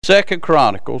Second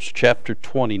Chronicles chapter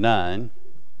 29.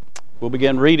 We'll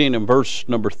begin reading in verse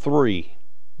number 3.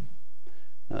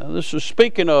 This is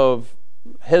speaking of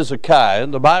Hezekiah.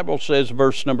 The Bible says,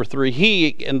 verse number 3, he,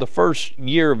 in the first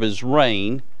year of his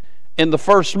reign, in the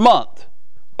first month,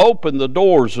 opened the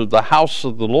doors of the house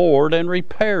of the Lord and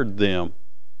repaired them.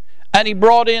 And he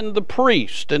brought in the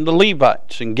priests and the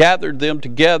Levites and gathered them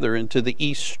together into the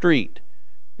east street.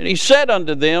 And he said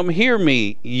unto them, Hear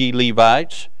me, ye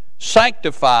Levites,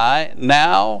 sanctify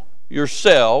now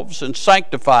yourselves, and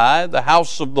sanctify the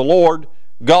house of the Lord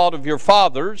God of your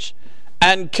fathers,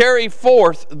 and carry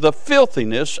forth the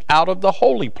filthiness out of the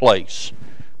holy place.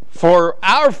 For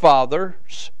our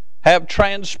fathers have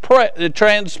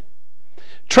trespassed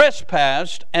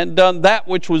and done that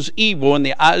which was evil in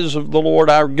the eyes of the Lord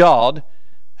our God,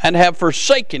 and have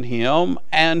forsaken him,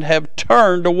 and have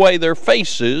turned away their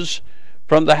faces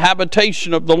from the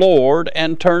habitation of the Lord,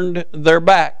 and turned their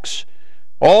backs.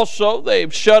 Also they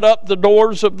have shut up the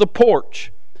doors of the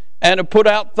porch, and have put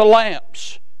out the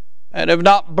lamps, and have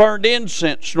not burned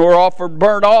incense, nor offered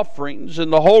burnt offerings in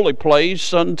the holy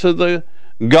place unto the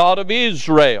God of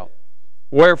Israel.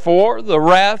 Wherefore the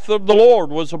wrath of the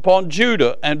Lord was upon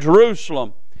Judah and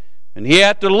Jerusalem, and he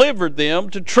hath delivered them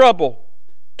to trouble,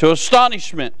 to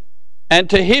astonishment, and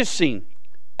to hissing,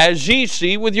 as ye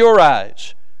see with your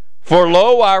eyes. For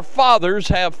lo, our fathers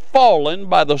have fallen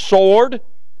by the sword,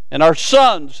 and our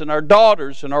sons and our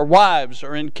daughters and our wives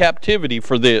are in captivity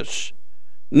for this.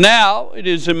 Now it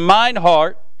is in mine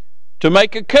heart to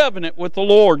make a covenant with the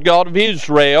Lord God of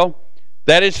Israel,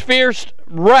 that his fierce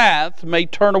wrath may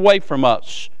turn away from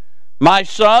us. My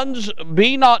sons,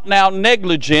 be not now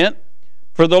negligent,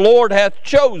 for the Lord hath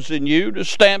chosen you to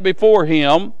stand before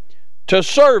him, to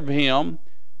serve him,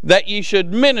 that ye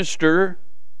should minister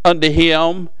unto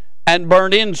him, and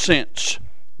burn incense.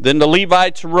 Then the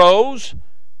Levites arose,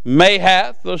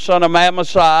 Mahath the son of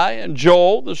Amasai, and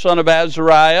Joel the son of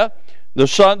Azariah, the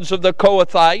sons of the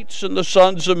Kohathites, and the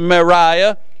sons of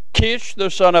Meriah, Kish the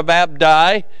son of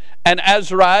Abdi, and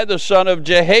Azariah the son of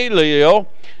Jehaleel,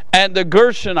 and the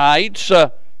Gershonites,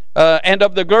 and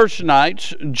of the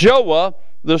Gershonites, Joah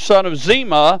the son of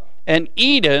Zema, and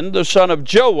Eden the son of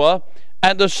Joah,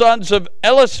 and the sons of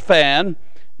Eliphan,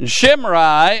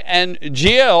 Shimri and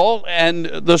Jeiel, and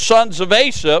the sons of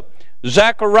Asaph,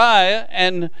 Zechariah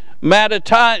and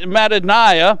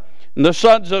Mattaniah, and the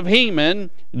sons of Heman,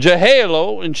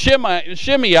 Jehalel and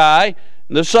Shimei,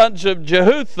 and the sons of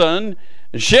Jehuthun,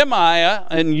 Shemaiah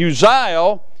and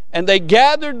Uzziel. And they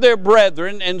gathered their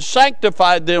brethren and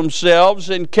sanctified themselves,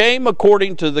 and came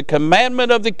according to the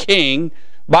commandment of the king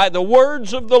by the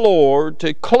words of the Lord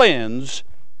to cleanse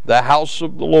the house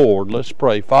of the Lord. Let's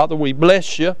pray. Father, we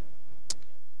bless you.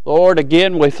 Lord,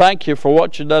 again, we thank you for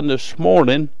what you've done this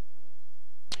morning.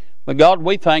 But God,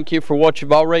 we thank you for what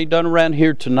you've already done around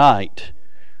here tonight.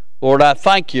 Lord, I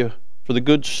thank you for the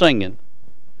good singing.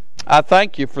 I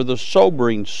thank you for the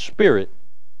sobering spirit.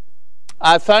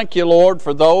 I thank you, Lord,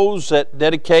 for those that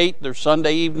dedicate their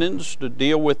Sunday evenings to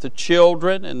deal with the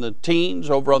children and the teens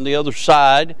over on the other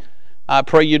side. I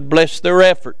pray you'd bless their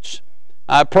efforts.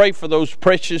 I pray for those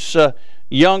precious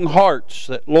young hearts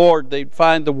that, Lord, they'd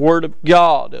find the Word of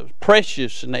God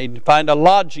precious, and they'd find a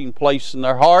lodging place in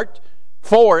their heart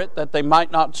for it, that they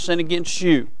might not sin against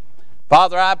you.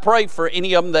 Father, I pray for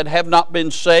any of them that have not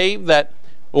been saved, that,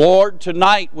 Lord,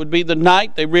 tonight would be the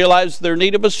night they realize their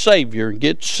need of a Savior and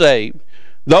get saved.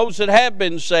 Those that have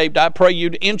been saved, I pray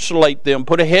you'd insulate them,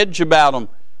 put a hedge about them.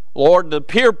 Lord, the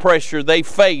peer pressure they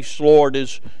face, Lord,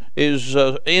 is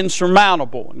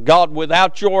insurmountable. And God,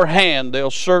 without your hand,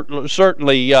 they'll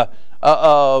certainly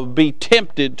be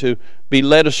tempted to be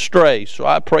led astray. So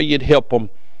I pray you'd help them.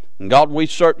 And God, we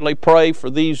certainly pray for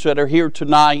these that are here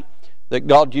tonight, that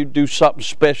God, you'd do something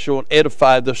special and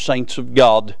edify the saints of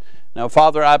God. Now,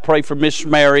 Father, I pray for Miss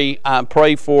Mary. I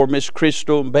pray for Miss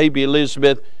Crystal and baby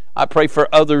Elizabeth. I pray for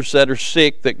others that are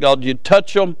sick, that God, you'd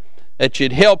touch them, that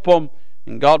you'd help them.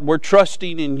 And God, we're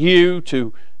trusting in you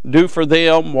to do for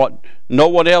them what no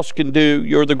one else can do.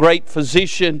 You're the great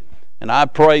physician, and I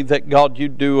pray that, God, you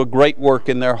do a great work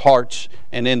in their hearts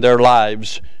and in their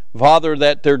lives. Father,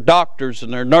 that their doctors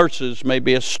and their nurses may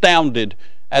be astounded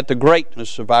at the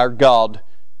greatness of our God.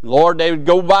 Lord, they would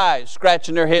go by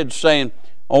scratching their heads saying,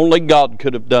 only God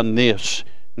could have done this.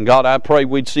 And God, I pray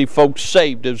we'd see folks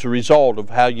saved as a result of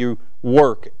how you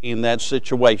work in that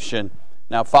situation.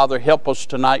 Now, Father, help us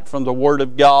tonight from the Word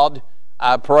of God.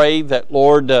 I pray that,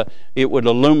 Lord, it would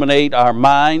illuminate our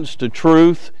minds to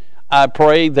truth. I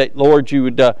pray that, Lord, you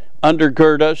would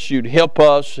undergird us, you'd help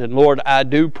us. And, Lord, I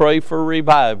do pray for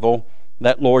revival,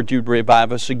 that, Lord, you'd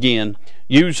revive us again.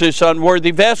 Use this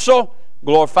unworthy vessel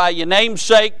glorify your name's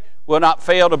sake. We'll not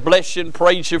fail to bless you and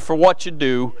praise you for what you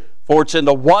do. For it's in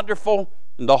the wonderful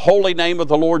and the holy name of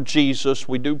the Lord Jesus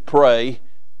we do pray.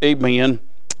 Amen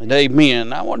and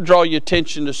amen. I want to draw your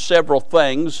attention to several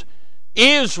things.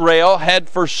 Israel had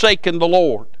forsaken the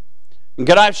Lord. And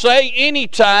can I say, any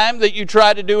time that you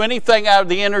try to do anything out of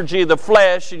the energy of the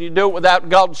flesh and you do it without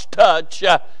God's touch,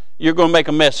 you're going to make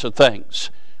a mess of things.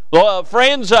 Well,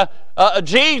 friends,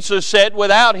 Jesus said,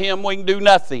 without Him we can do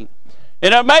nothing.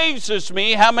 It amazes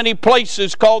me how many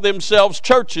places call themselves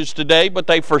churches today, but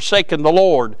they've forsaken the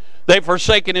Lord. They've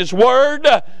forsaken His Word.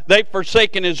 They've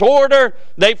forsaken His order.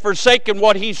 They've forsaken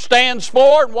what He stands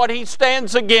for and what He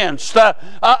stands against.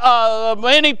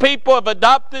 Many people have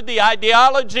adopted the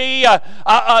ideology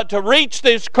to reach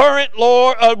this current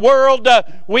world.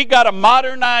 We got to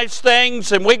modernize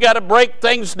things and we got to break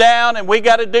things down and we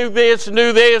got to do this and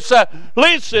do this.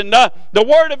 Listen, the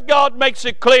Word of God makes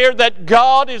it clear that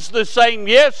God is the same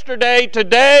yesterday,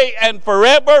 today, and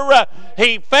forever.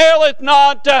 He faileth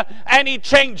not and He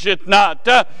changeth not.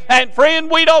 And friend,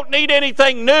 we don't need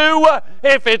anything new.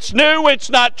 If it's new, it's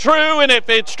not true. And if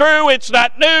it's true, it's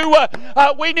not new.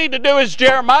 We need to do as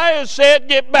Jeremiah said,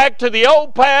 get back to the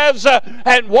old paths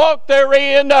and walk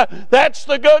therein. That's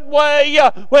the good way.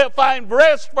 We'll find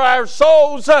rest for our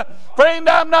souls. Friend,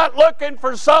 I'm not looking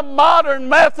for some modern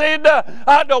method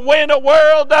to win a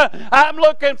world. I'm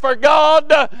looking for God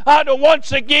to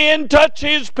once again touch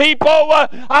His people,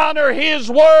 honor His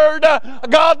Word,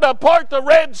 God to part the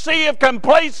Red Sea of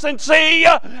complacency,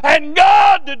 and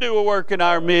God to do a work in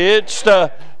our midst.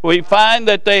 We find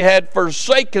that they had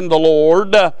forsaken the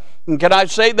Lord. And can I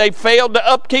say they failed to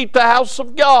upkeep the house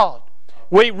of God?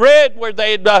 We read where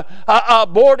they'd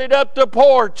boarded up the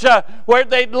porch, where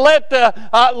they'd let the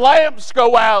lamps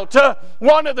go out.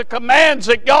 One of the commands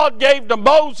that God gave to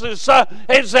Moses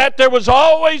is that there was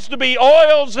always to be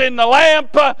oils in the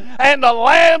lamp, and the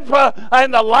lamp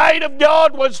and the light of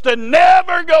God was to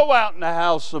never go out in the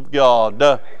house of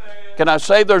God. Can I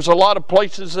say there's a lot of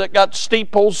places that got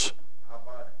steeples,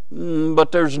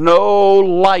 but there's no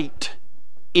light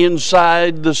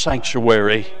inside the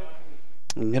sanctuary.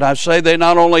 And I say they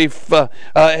not only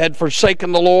had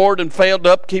forsaken the Lord and failed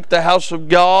to upkeep the house of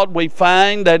God, we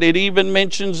find that it even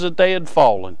mentions that they had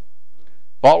fallen.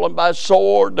 Fallen by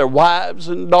sword, their wives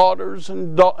and daughters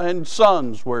and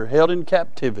sons were held in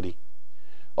captivity.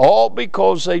 All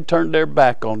because they turned their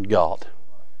back on God.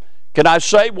 Can I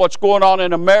say what's going on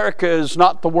in America is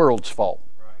not the world's fault.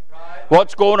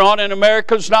 What's going on in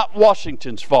America is not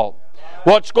Washington's fault.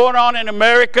 What's going on in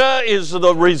America is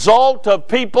the result of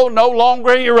people no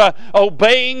longer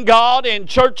obeying God in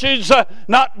churches,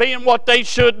 not being what they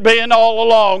should be all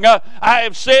along. I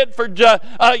have said for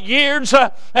years,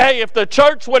 hey, if the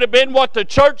church would have been what the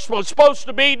church was supposed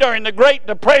to be during the Great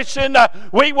Depression,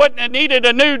 we wouldn't have needed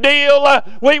a New Deal.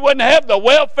 We wouldn't have the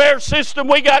welfare system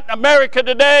we got in America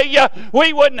today.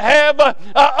 We wouldn't have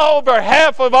over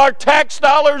half of our tax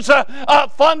dollars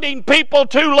funding people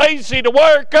too lazy to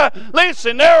work.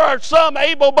 Listen, there are some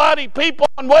able-bodied people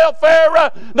on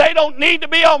welfare. They don't need to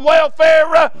be on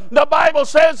welfare. The Bible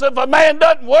says if a man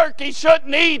doesn't work, he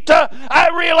shouldn't eat. I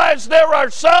realize there are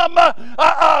some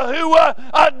who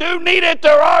do need it.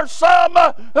 There are some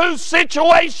whose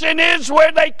situation is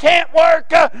where they can't work.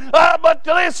 But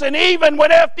listen, even when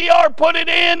FDR put it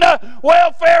in,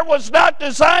 welfare was not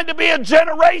designed to be a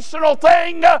generational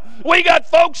thing. We got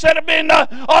folks that have been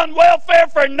on welfare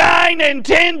for 9 and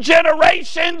 10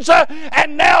 generations.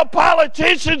 And now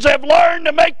politicians have learned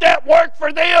to make that work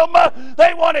for them.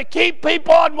 They want to keep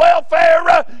people on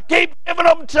welfare, keep giving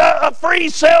them free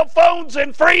cell phones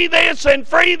and free this and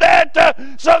free that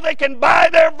so they can buy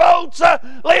their votes.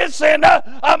 Listen,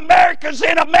 America's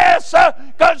in a mess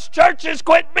because churches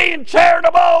quit being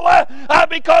charitable,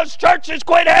 because churches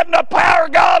quit having the power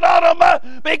of God on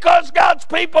them, because God's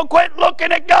people quit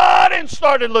looking at God and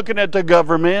started looking at the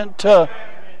government.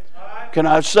 Can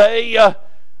I say...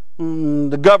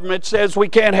 the government says we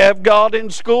can't have God in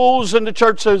schools, and the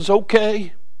church says,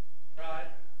 okay. Right.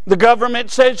 The government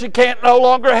says you can't no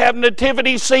longer have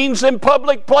nativity scenes in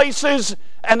public places,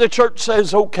 and the church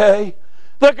says, okay.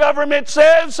 The government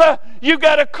says you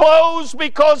got to close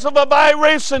because of a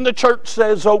virus, and the church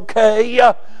says, okay.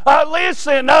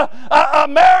 Listen,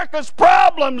 America's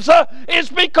problems is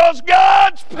because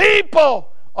God's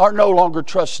people are no longer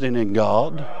trusting in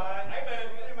God. Right.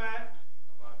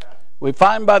 We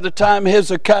find by the time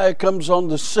Hezekiah comes on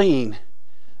the scene,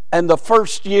 and the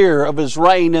first year of his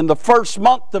reign, in the first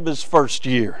month of his first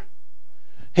year,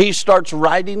 he starts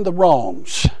righting the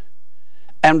wrongs,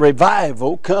 and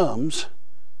revival comes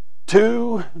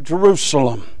to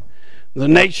Jerusalem, the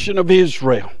nation of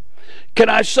Israel. Can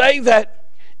I say that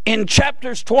in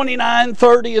chapters 29,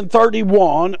 30, and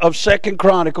 31 of 2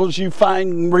 Chronicles, you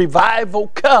find revival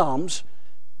comes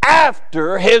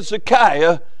after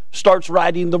Hezekiah starts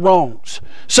righting the wrongs.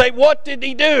 Say, what did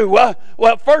he do?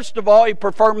 Well, first of all, he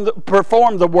performed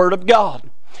the word of God.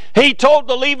 He told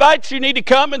the Levites, you need to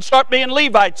come and start being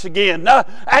Levites again.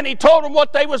 And he told them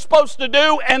what they were supposed to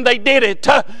do, and they did it.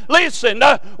 Listen,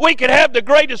 we could have the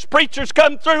greatest preachers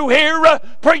come through here,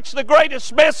 preach the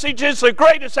greatest messages, the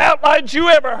greatest outlines you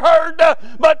ever heard.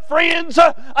 But friends,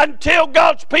 until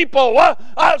God's people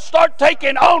start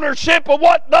taking ownership of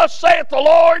what thus saith the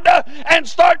Lord and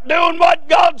start doing what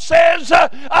God says, there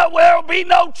will be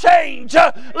no change.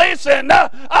 Listen,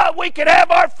 we can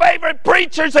have our favorite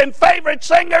preachers and favorite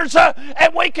singers,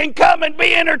 and we can come and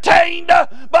be entertained,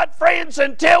 but friends,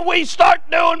 until we start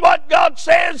doing what God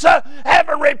says, have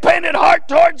a repentant heart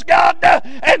towards God,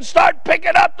 and start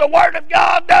picking up the Word of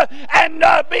God, and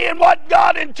being what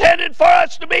God intended for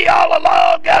us to be all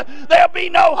along, there'll be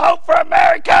no hope for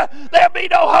America. There'll be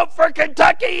no hope for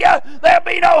Kentucky. There'll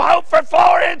be no hope for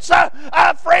Florence.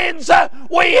 Friends,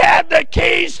 we have the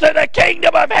keys to the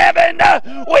kingdom of heaven.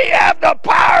 We have the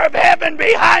power of heaven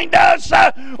behind us.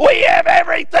 We have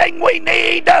everything we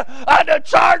need to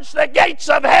charge the gates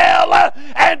of hell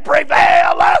and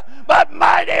prevail. But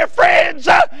my dear friends,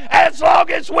 as long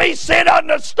as we sit on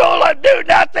the stool and do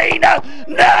nothing,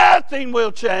 nothing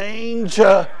will change.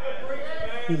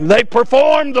 They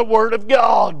perform the word of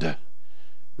God.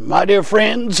 My dear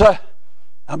friends,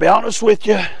 I'll be honest with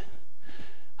you,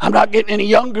 I'm not getting any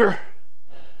younger.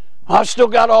 I've still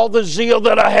got all the zeal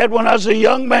that I had when I was a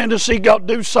young man to see God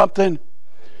do something.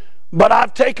 But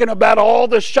I've taken about all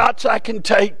the shots I can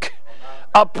take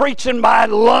of preaching my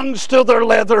lungs till they're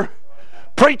leather,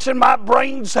 preaching my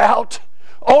brains out,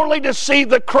 only to see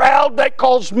the crowd that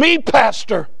calls me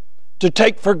pastor to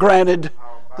take for granted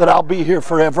that I'll be here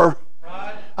forever.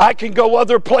 I can go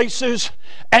other places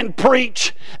and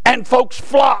preach, and folks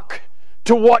flock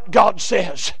to what God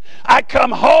says. I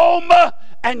come home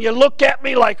and you look at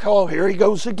me like, oh, here he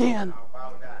goes again.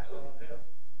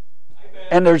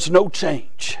 And there's no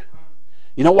change.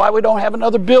 You know why we don't have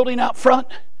another building out front?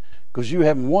 Because you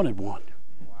haven't wanted one.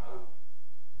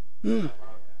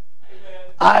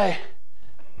 I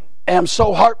am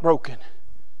so heartbroken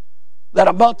that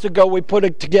a month ago we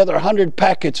put together 100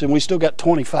 packets and we still got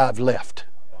 25 left.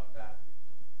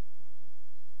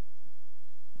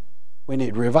 We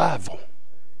need revival.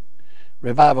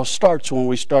 Revival starts when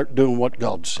we start doing what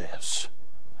God says.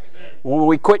 When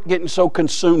we quit getting so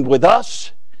consumed with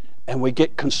us and we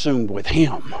get consumed with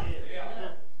Him.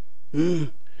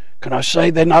 Can I say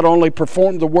they not only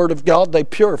performed the Word of God, they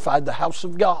purified the house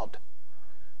of God.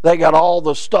 They got all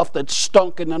the stuff that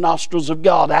stunk in the nostrils of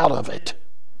God out of it.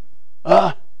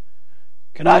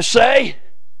 Can I say,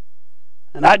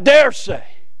 and I dare say,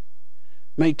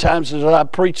 many times as I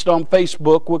preached on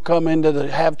Facebook, we'll come into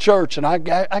the have church, and I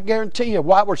guarantee you,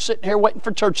 while we're sitting here waiting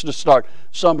for church to start,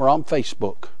 some are on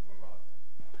Facebook.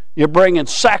 You're bringing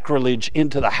sacrilege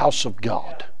into the house of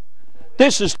God.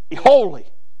 This is holy.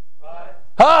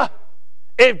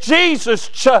 If Jesus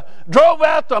drove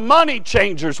out the money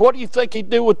changers, what do you think He'd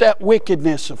do with that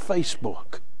wickedness of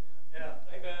Facebook?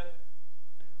 Amen.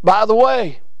 By the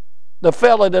way, the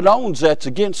fella that owns that's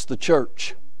against the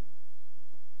church.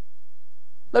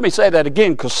 Let me say that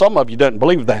again because some of you don't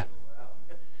believe that.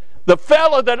 The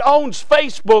fella that owns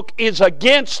Facebook is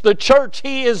against the church.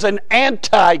 He is an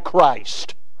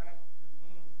antichrist.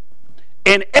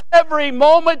 In every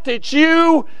moment that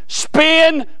you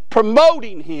spend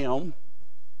promoting him,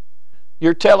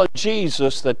 you're telling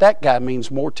Jesus that that guy means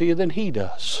more to you than he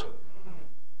does.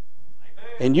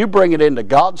 And you bring it into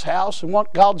God's house and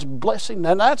want God's blessing,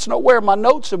 and that's nowhere in my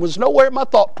notes. It was nowhere in my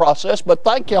thought process, but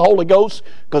thank you, Holy Ghost,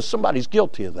 because somebody's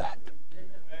guilty of that.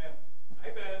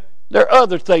 Amen. There are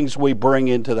other things we bring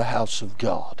into the house of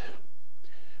God.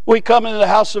 We come into the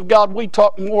house of God, we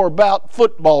talk more about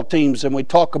football teams than we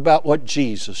talk about what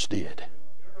Jesus did.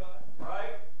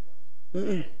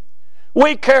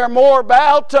 We care more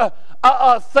about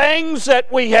things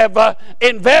that we have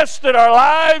invested our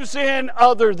lives in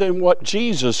other than what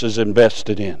Jesus has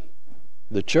invested in,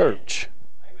 the church.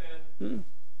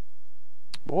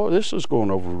 Boy, this is going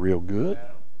over real good.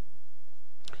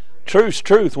 Truth's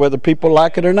truth, whether people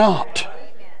like it or not.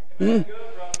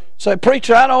 Say,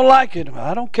 preacher, I don't like it.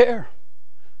 I don't care.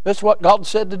 That's what God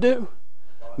said to do.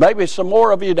 Maybe some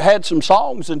more of you had had some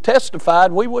songs and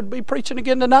testified, we would be preaching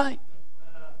again tonight.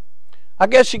 I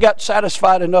guess you got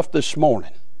satisfied enough this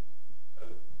morning.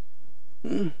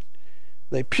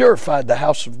 They purified the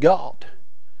house of God.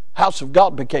 House of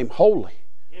God became holy,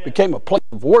 became a place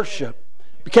of worship,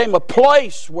 Became a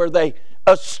place where they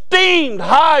esteemed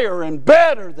higher and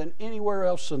better than anywhere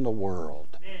else in the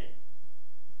world.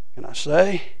 Can I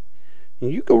say?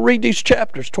 And you go read these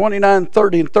chapters 29,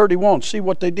 30, and 31. See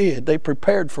what they did. They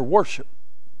prepared for worship.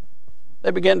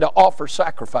 They began to offer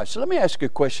sacrifices. Let me ask you a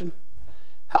question.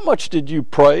 How much did you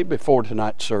pray before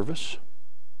tonight's service?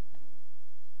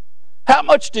 How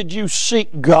much did you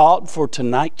seek God for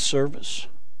tonight's service?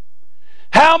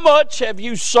 How much have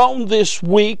you sown this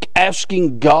week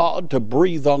asking God to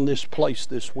breathe on this place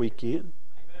this weekend?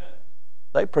 Amen.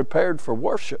 They prepared for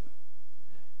worship.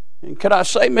 And can I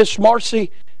say, Miss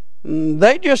Marcy,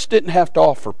 they just didn't have to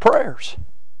offer prayers.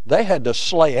 They had to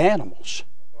slay animals.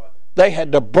 They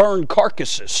had to burn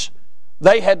carcasses.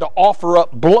 They had to offer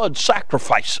up blood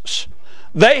sacrifices.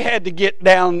 They had to get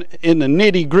down in the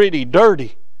nitty-gritty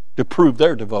dirty to prove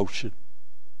their devotion.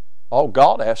 All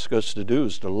God asks us to do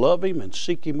is to love Him and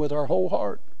seek Him with our whole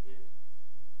heart.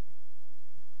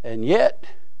 And yet,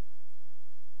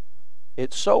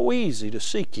 it's so easy to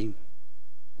seek Him,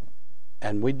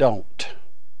 and we don't.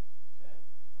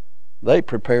 They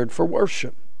prepared for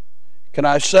worship. Can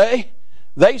I say?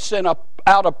 They sent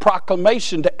out a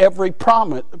proclamation to every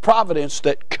providence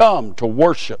that come to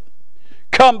worship.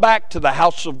 Come back to the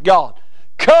house of God.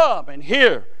 Come and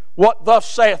hear what thus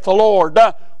saith the Lord.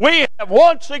 We have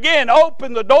once again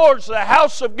opened the doors of the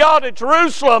house of God at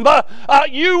Jerusalem.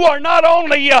 You are not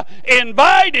only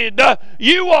invited,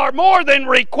 you are more than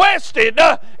requested.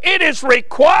 It is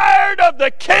required of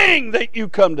the King that you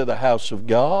come to the house of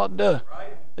God.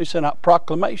 They sent out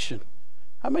proclamation.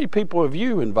 How many people have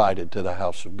you invited to the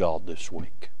house of God this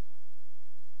week?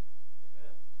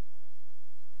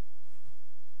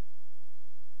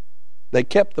 They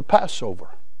kept the Passover.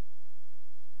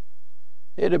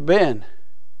 It had been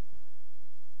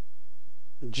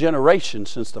a generation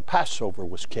since the Passover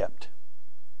was kept.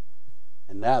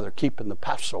 And now they're keeping the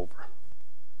Passover.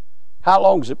 How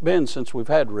long has it been since we've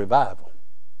had revival?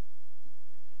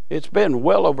 It's been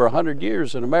well over 100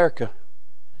 years in America.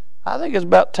 I think it's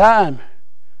about time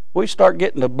we start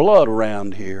getting the blood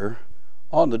around here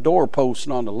on the doorposts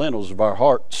and on the lintels of our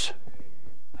hearts.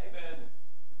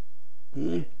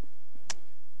 Amen.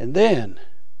 And then,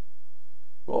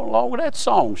 going along with that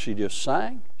song she just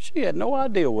sang, she had no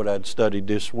idea what I'd studied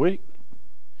this week.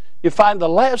 You find the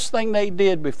last thing they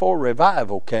did before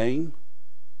revival came,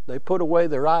 they put away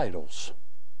their idols.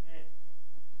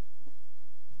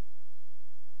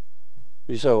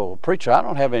 You say, well, preacher, I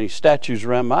don't have any statues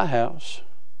around my house.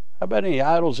 How about any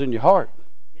idols in your heart?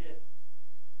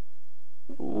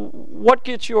 What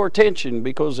gets your attention?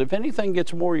 Because if anything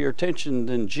gets more of your attention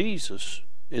than Jesus,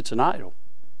 it's an idol.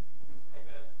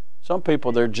 Some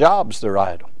people, their job's their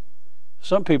idol.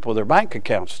 Some people, their bank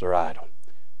account's their idol.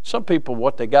 Some people,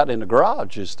 what they got in the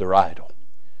garage is their idol.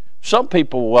 Some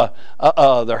people,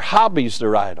 their hobby's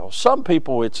their idol. Some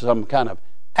people, it's some kind of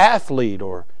athlete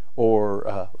or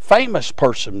famous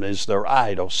person is their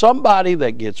idol. Somebody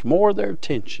that gets more of their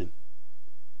attention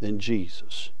than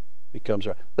Jesus becomes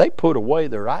their idol. They put away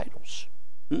their idols.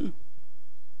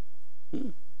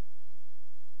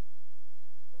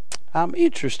 I'm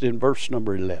interested in verse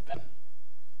number 11.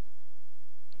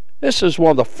 This is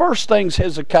one of the first things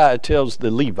Hezekiah tells the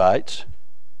Levites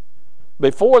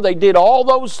before they did all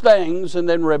those things and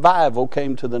then revival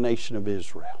came to the nation of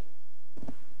Israel.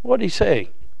 What did he say?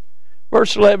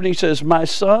 Verse 11, he says, my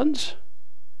sons,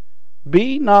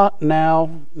 be not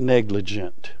now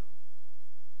negligent.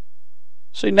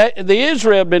 See, the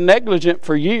Israel have been negligent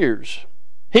for years.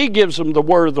 He gives them the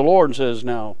word of the Lord and says,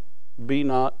 now, be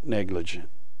not negligent.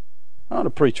 I want to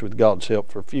preach with God's help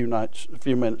for a few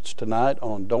minutes tonight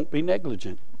on don't be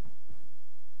negligent.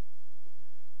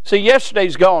 See,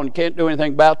 yesterday's gone. You can't do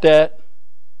anything about that.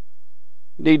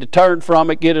 You need to turn from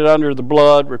it, get it under the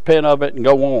blood, repent of it, and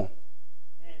go on.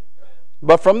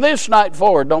 But from this night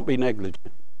forward, don't be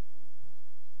negligent.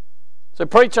 Say,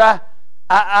 preacher,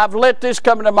 I've let this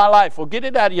come into my life. Well, get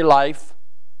it out of your life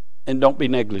and don't be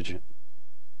negligent.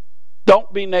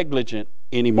 Don't be negligent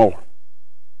anymore.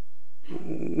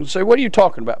 You say, what are you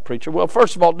talking about, preacher? Well,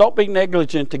 first of all, don't be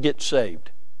negligent to get saved.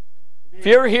 If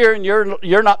you're here and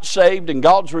you're not saved and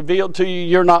God's revealed to you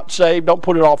you're not saved, don't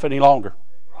put it off any longer.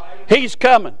 He's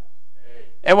coming.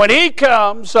 And when He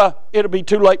comes, it'll be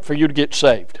too late for you to get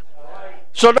saved.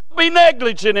 So don't be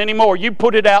negligent anymore. You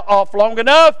put it off long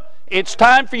enough, It's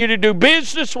time for you to do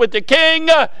business with the King.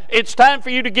 It's time for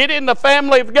you to get in the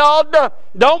family of God.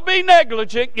 Don't be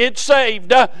negligent. Get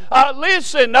saved.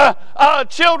 Listen,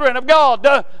 children of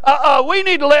God, we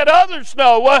need to let others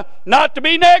know not to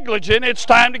be negligent. It's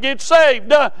time to get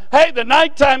saved. Hey, the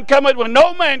nighttime cometh when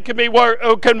no man can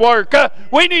work.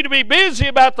 We need to be busy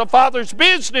about the Father's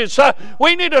business.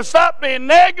 We need to stop being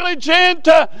negligent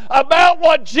about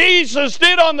what Jesus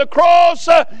did on the cross.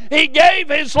 He gave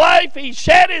His life. He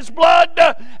shed His blood.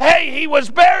 Hey, He was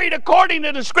buried according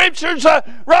to the Scriptures,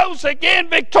 rose again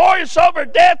victorious over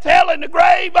death, hell, and the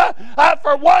grave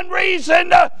for one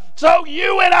reason, so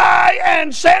you and I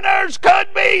and sinners could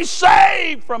be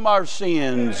saved from our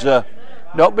sins.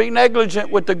 Don't be negligent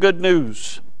with the good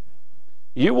news.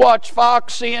 You watch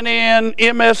Fox, CNN,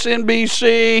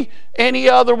 MSNBC, any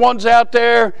other ones out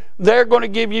there, they're going to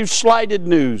give you slighted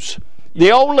news.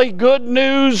 The only good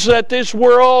news that this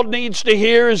world needs to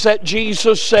hear is that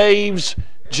Jesus saves.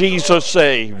 Jesus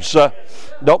saves.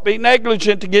 Don't be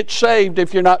negligent to get saved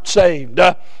if you're not saved.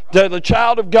 To the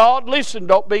child of God, listen,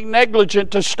 don't be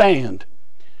negligent to stand.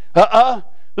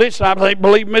 Listen, I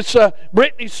believe Miss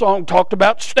Brittany's song talked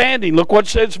about standing. Look what it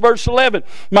says, verse 11.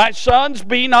 My sons,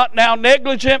 be not now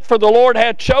negligent, for the Lord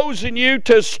hath chosen you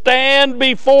to stand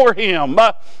before Him.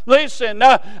 Listen,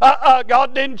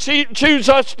 God didn't choose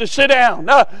us to sit down.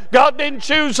 God didn't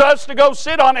choose us to go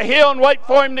sit on a hill and wait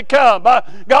for Him to come.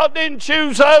 God didn't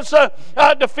choose us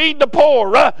to feed the poor.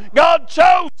 God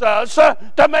chose us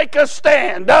to make us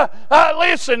stand.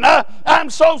 Listen, I'm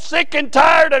so sick and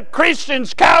tired of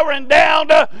Christians cowering down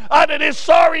out of this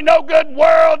sorry, no good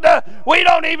world. We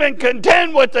don't even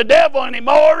contend with the devil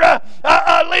anymore.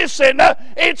 Listen,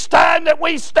 it's time that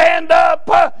we stand up.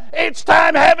 It's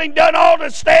time, having done all to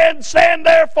stand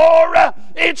therefore.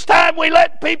 It's time we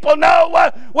let people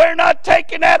know we're not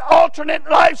taking that alternate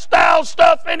lifestyle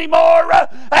stuff anymore.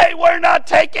 Hey, we're not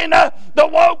taking the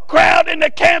woke crowd and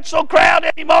the cancel crowd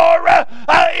anymore.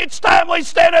 It's time we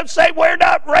stand up and say we're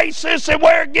not racist and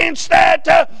we're against that.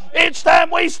 It's time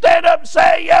we stand up and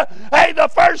say, hey, the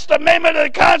First Amendment of the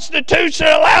Constitution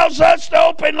allows us to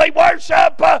openly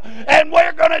worship, and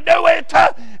we're going to do it.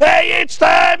 Hey, it's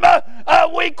time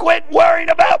we quit worrying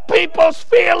about people's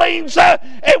feelings,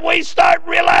 and we start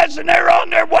realizing they're on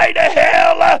their way to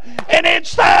hell, and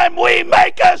it's time we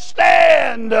make a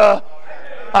stand.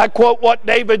 I quote what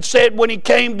David said when he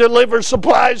came to deliver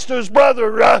supplies to his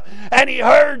brother, and he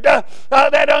heard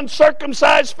that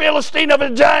uncircumcised Philistine of a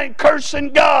giant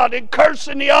cursing God and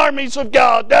cursing the armies of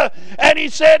God. And he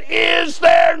said, is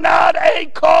there not a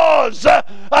cause?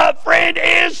 Friend,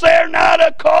 is there not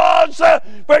a cause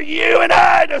for you and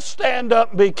I to stand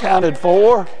up and be counted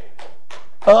for?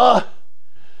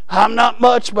 I'm not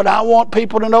much, but I want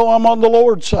people to know I'm on the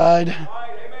Lord's side.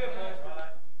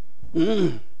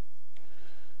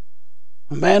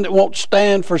 A man that won't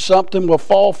stand for something will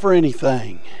fall for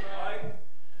anything.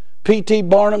 P.T.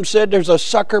 Barnum said there's a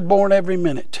sucker born every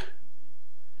minute.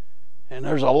 And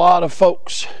there's a lot of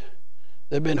folks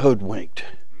that have been hoodwinked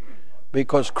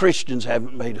because Christians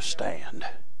haven't made a stand.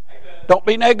 Don't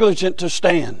be negligent to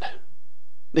stand.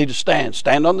 Need to stand.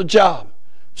 Stand on the job.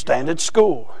 Stand at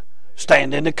school.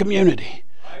 Stand in the community.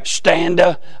 Stand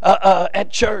at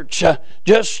church.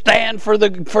 Just stand for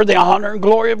the honor and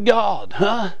glory of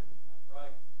God.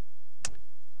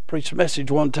 Preached a message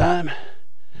one time.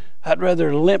 I'd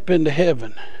rather limp into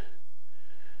heaven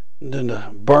than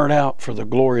to burn out for the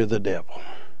glory of the devil.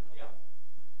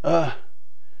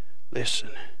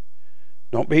 Listen,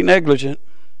 don't be negligent.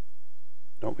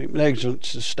 Don't be negligent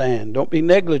to stand. Don't be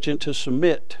negligent to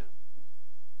submit.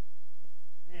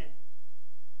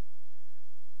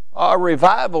 Our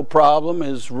revival problem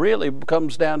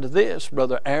comes down to this,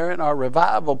 Brother Aaron. Our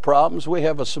revival problems, we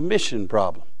have a submission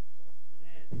problem.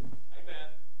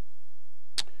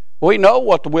 We know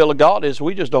what the will of God is.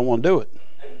 We just don't want to do it.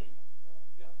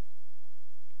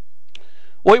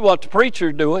 We want the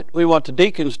preacher to do it. We want the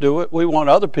deacons to do it. We want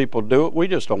other people to do it. We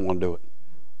just don't want to do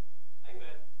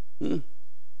it.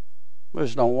 We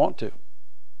just don't want to.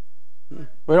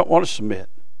 We don't want to submit.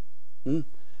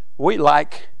 We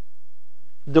like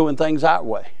doing things our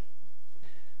way.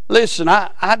 Listen,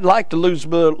 I'd like to lose a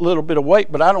little bit of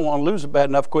weight, but I don't want to lose it bad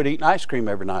enough to quit eating ice cream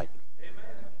every night.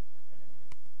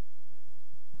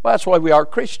 Well, that's why we are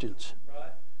Christians.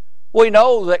 We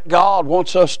know that God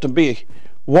wants us to be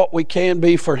what we can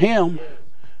be for Him.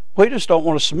 We just don't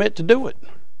want to submit to do it.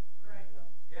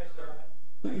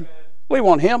 We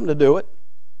want Him to do it.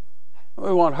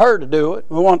 We want her to do it.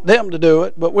 We want them to do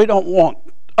it, but we don't want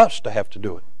us to have to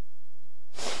do it.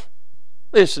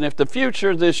 Listen, if the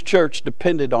future of this church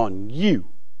depended on you,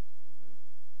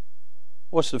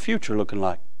 what's the future looking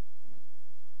like?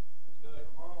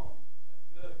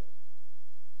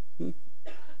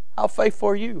 How faithful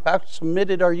are you? How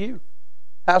submitted are you?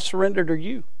 How surrendered are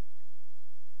you?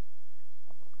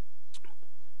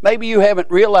 Maybe you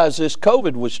haven't realized this.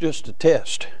 COVID was just a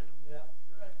test.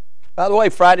 By the way,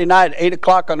 Friday night at 8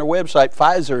 o'clock on their website,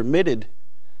 Pfizer admitted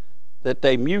that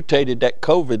they mutated that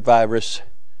COVID virus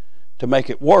to make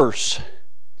it worse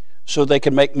so they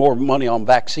can make more money on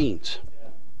vaccines.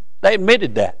 They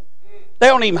admitted that. They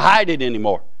don't even hide it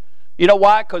anymore. You know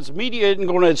why? Because the media isn't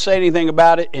going to say anything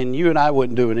about it, and you and I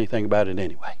wouldn't do anything about it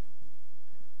anyway.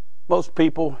 Most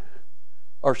people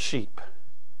are sheep.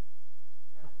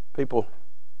 People,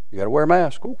 you got to wear a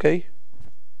mask. Okay.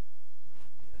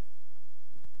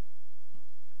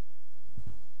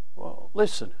 Well,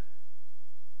 listen.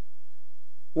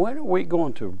 When are we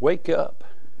going to wake up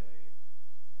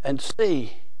and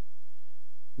see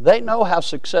they know how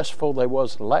successful they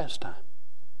was the last time?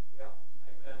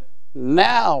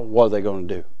 Now, what are they going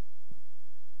to do?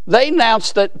 They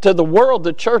announced that to the world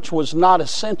the church was not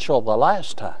essential the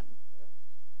last time.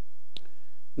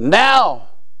 Now,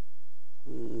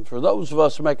 for those of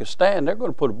us who make a stand, they're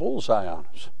going to put a bullseye on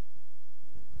us.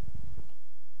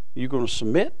 You going to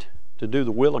submit to do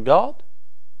the will of God?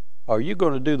 Or are you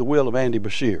going to do the will of Andy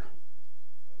Bashir?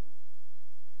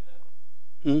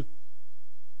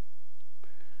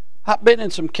 I've been in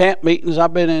some camp meetings.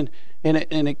 I've been in it,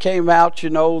 and it came out, you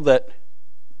know, that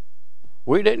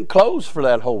we didn't close for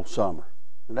that whole summer.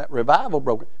 And that revival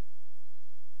broke.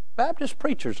 Baptist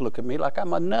preachers look at me like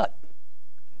I'm a nut.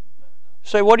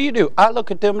 Say, what do? I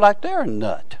look at them like they're a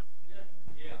nut.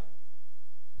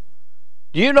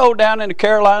 Do you know down in the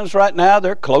Carolinas right now,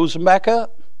 they're closing back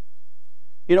up?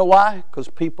 You know why? Because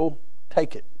people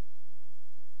take it.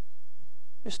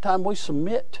 It's time we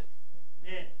submit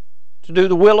to do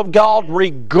the will of God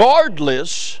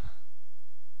regardless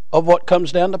of what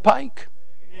comes down the pike.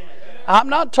 I'm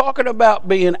not talking about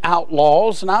being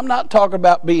outlaws, and I'm not talking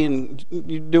about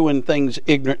doing things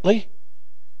ignorantly,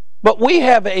 but we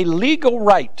have a legal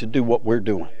right to do what we're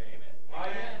doing.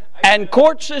 And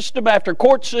court system after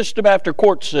court system after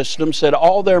court system said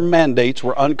all their mandates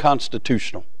were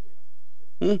unconstitutional.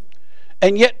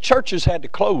 And yet churches had to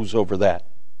close over that.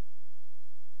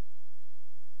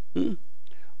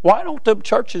 Why don't the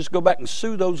churches go back and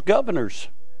sue those governors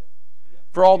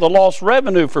for all the lost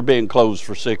revenue for being closed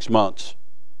for 6 months?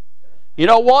 You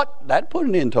know what? That'd put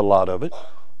an end to a lot of it.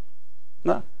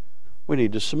 No, we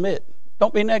need to submit.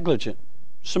 Don't be negligent.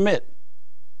 Submit.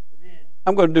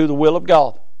 I'm going to do the will of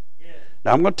God.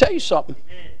 Now I'm going to tell you something.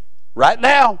 Right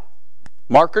now,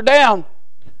 mark her down.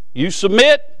 You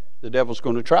submit, the devil's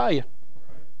going to try you.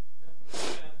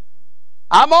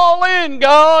 I'm all in,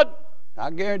 God. I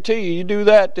guarantee you, you do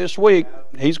that this week,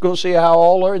 he's going to see how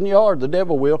all are in the yard. The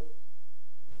devil will.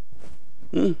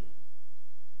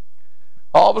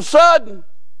 All of a sudden,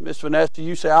 Miss Vanessa,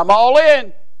 you say, I'm all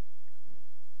in.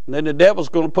 And then the devil's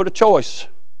going to put a choice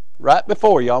right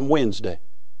before you on Wednesday.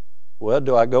 Well,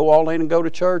 do I go all in and go to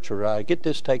church, or do I get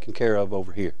this taken care of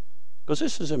over here? Because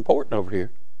this is important over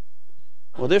here.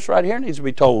 Well, this right here needs to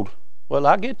be told. Well,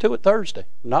 I'll get to it Thursday,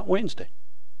 not Wednesday.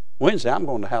 Wednesday, I'm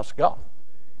going to the house of God.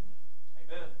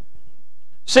 Amen.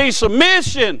 See,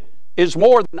 submission is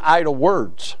more than idle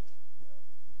words.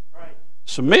 Right.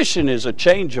 Submission is a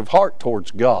change of heart towards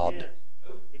God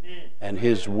and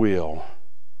His will.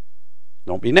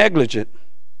 Don't be negligent.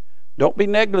 Don't be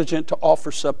negligent to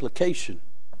offer supplication.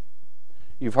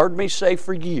 You've heard me say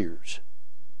for years,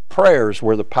 prayer is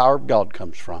where the power of God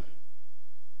comes from.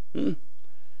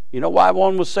 You know why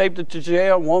one was saved at the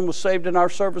jail and one was saved in our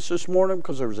service this morning?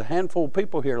 Because there was a handful of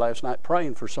people here last night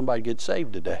praying for somebody to get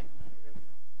saved today.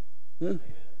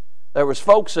 There was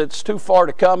folks that's too far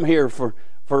to come here for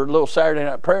a little Saturday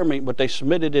night prayer meeting, but they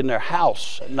submitted in their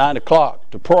house at 9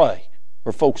 o'clock to pray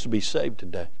for folks to be saved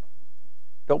today.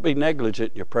 Don't be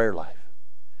negligent in your prayer life.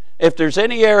 If there's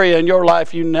any area in your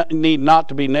life you need not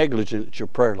to be negligent, it's your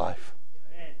prayer life.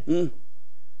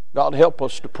 God help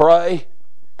us to pray,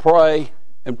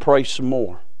 and pray some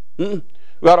more. We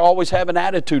ought to always have an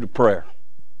attitude of prayer.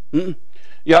 You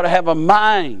ought to have a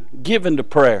mind given to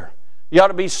prayer. You ought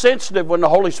to be sensitive when the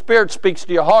Holy Spirit speaks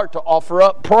to your heart to offer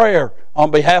up prayer on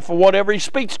behalf of whatever He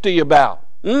speaks to you about.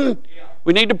 We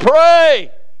need to pray.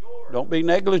 Don't be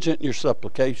negligent in your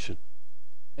supplication,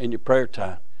 in your prayer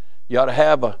time. You ought to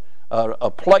have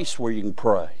a place where you can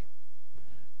pray.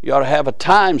 You ought to have a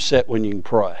time set when you can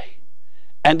pray.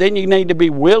 And then you need to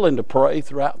be willing to pray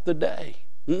throughout the day.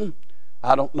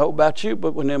 I don't know about you,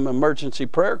 but when them emergency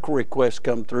prayer requests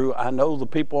come through, I know the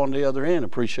people on the other end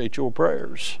appreciate your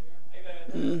prayers.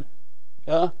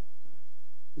 God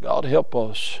help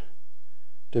us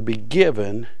to be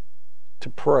given to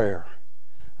prayer.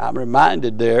 I'm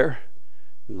reminded there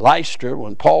In Lystra,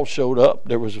 when Paul showed up,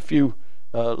 there was a few,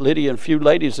 Lydia and a few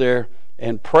ladies there,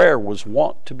 and prayer was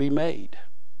wont to be made.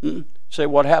 Say,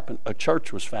 what happened? A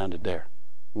church was founded there.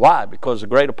 Why? Because the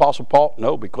great apostle Paul?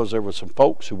 No, because there were some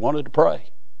folks who wanted to pray.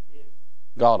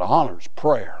 God honors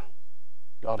prayer.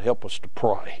 God help us to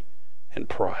pray and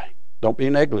pray. Don't be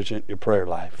negligent in your prayer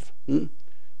life.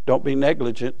 Don't be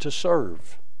negligent to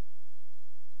serve.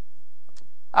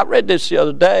 I read this the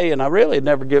other day, and I really had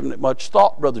never given it much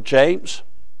thought, Brother James.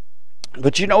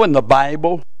 But you know, in the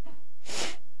Bible,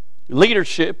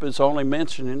 leadership is only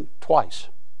mentioned twice.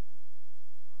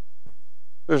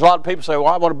 There's a lot of people say, well,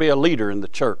 I want to be a leader in the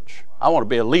church. I want to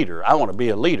be a leader. I want to be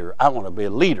a leader. I want to be a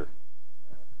leader.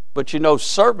 But you know,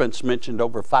 servants mentioned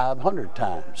over 500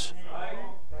 times.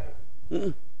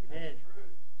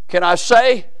 Can I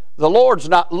say, the Lord's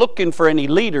not looking for any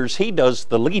leaders. He does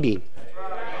the leading.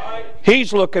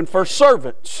 He's looking for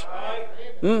servants.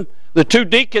 The two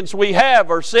deacons we have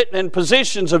are sitting in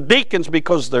positions of deacons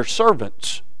because they're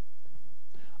servants.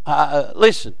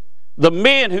 Listen, the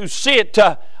men who sit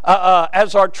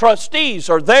as our trustees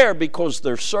are there because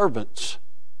they're servants.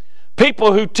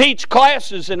 People who teach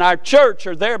classes in our church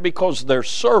are there because they're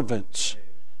servants.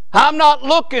 I'm not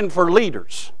looking for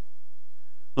leaders.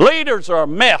 Leaders are a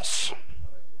mess.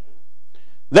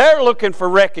 They're looking for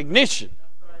recognition.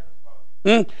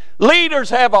 Leaders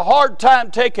have a hard time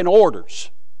taking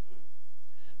orders.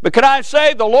 But can I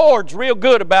say, the Lord's real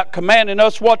good about commanding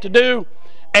us what to do,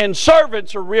 and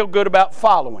servants are real good about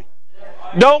following.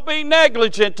 Don't be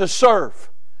negligent to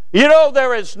serve. You know,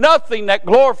 there is nothing that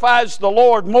glorifies the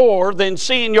Lord more than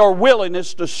seeing your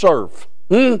willingness to serve.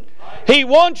 He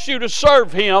wants you to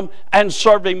serve Him and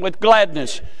serve Him with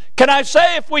gladness. Can I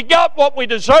say, if we got what we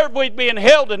deserve, we'd be in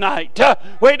hell tonight.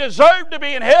 We deserve to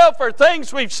be in hell for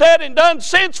things we've said and done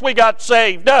since we got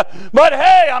saved. But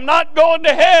hey, I'm not going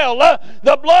to hell.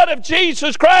 The blood of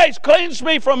Jesus Christ cleansed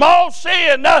me from all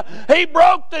sin. He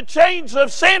broke the chains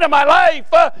of sin in my life.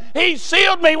 He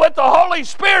sealed me with the Holy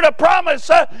Spirit of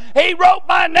promise. He wrote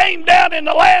my name down in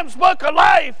the Lamb's Book of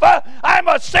Life. I'm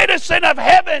a citizen of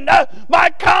heaven.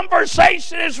 My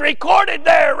conversation is recorded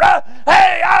there.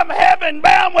 Hey, I'm heaven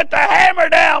bound with the hammer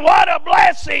down. What a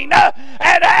blessing.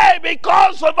 And hey,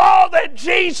 because of all that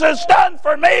Jesus done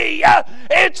for me,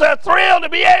 it's a thrill to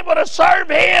be able to serve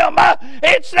Him.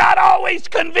 It's not always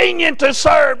convenient to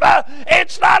serve.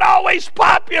 It's not always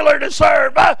popular to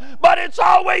serve. But it's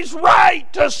always right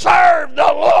to serve the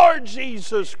Lord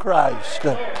Jesus Christ.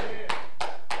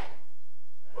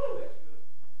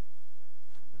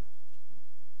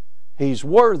 He's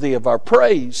worthy of our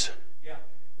praise.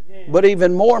 But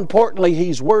even more importantly,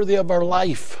 He's worthy of our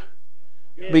life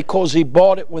because He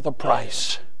bought it with a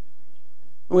price.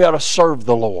 We ought to serve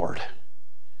the Lord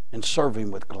and serve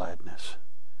Him with gladness.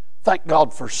 Thank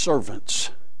God for servants.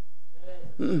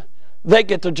 They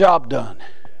get the job done.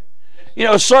 You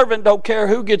know, a servant don't care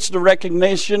who gets the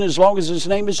recognition as long as his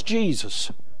name is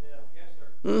Jesus.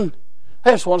 They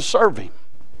just want to serve Him.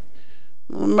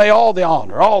 May all the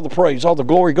honor, all the praise, all the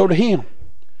glory go to Him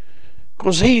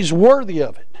because He's worthy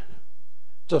of it.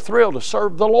 It's a thrill to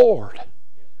serve the Lord.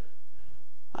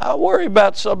 I worry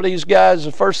about some of these guys.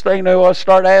 The first thing they will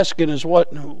start asking is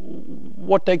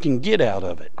what they can get out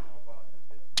of it.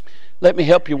 Let me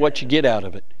help you what you get out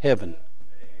of it. Heaven.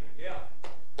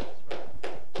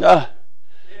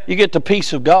 You get the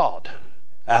peace of God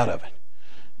out of it.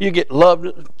 You get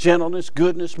love, gentleness,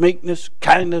 goodness, meekness,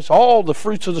 kindness, all the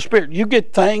fruits of the Spirit. You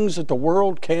get things that the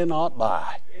world cannot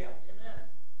buy.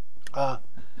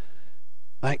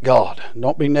 Thank God.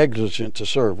 Don't be negligent to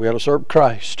serve. We ought to serve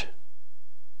Christ.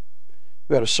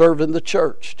 We ought to serve in the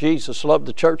church. Jesus loved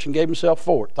the church and gave Himself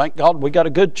for it. Thank God we got a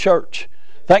good church.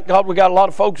 Thank God we got a lot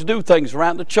of folks do things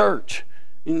around the church.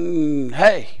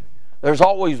 Hey, there's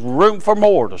always room for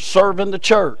more to serve in the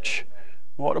church.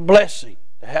 What a blessing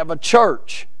to have a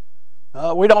church.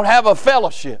 We don't have a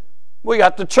fellowship. We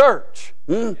got the church.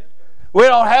 We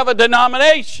don't have a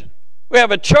denomination. We have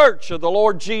a church of the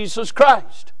Lord Jesus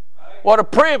Christ. What a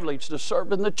privilege to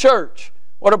serve in the church.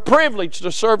 What a privilege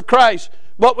to serve Christ.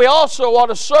 But we also ought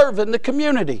to serve in the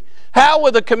community. How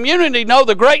will the community know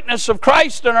the greatness of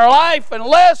Christ in our life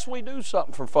unless we do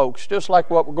something for folks, just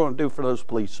like what we're going to do for those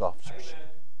police officers?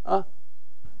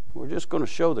 We're just going to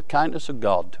show the kindness of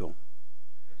God to them,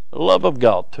 the love of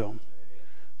God to them.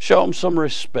 Show them some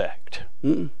respect.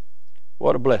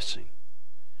 What a blessing.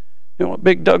 You know what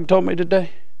Big Doug told me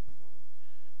today?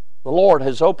 The Lord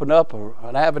has opened up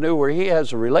an avenue where He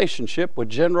has a relationship with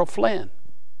General Flynn.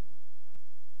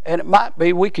 And it might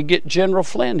be we could get General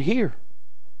Flynn here.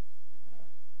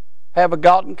 Have a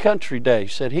God and Country Day.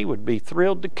 Said he would be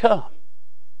thrilled to come.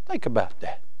 Think about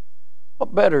that.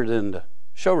 What better than to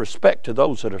show respect to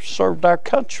those that have served our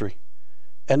country,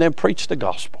 and then preach the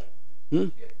gospel.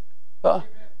 What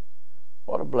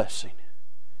a blessing.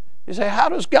 You say, how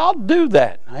does God do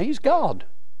that? Now, He's God.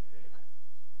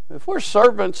 If we're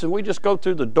servants and we just go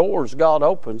through the doors God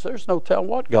opens, there's no telling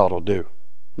what God will do.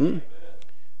 We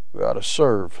ought to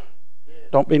serve.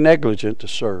 Don't be negligent to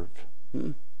serve.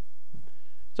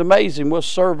 It's amazing. We'll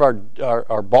serve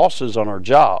our bosses on our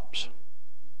jobs,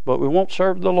 but we won't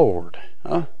serve the Lord.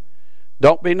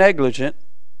 Don't be negligent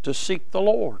to seek the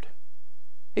Lord.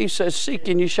 He says, seek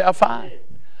and you shall find.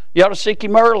 You ought to seek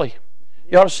Him early.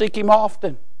 You ought to seek Him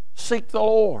often. Seek the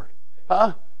Lord.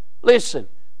 Listen,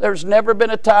 there's never been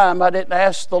a time I didn't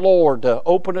ask the Lord to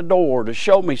open a door, to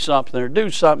show me something or do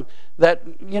something that,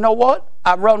 you know what?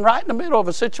 I run right in the middle of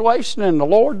a situation and the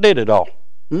Lord did it all.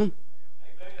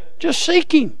 Just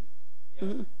seek Him.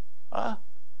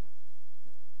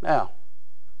 Now,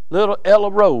 little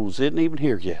Ella Rose isn't even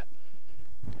here yet.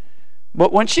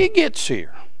 But when she gets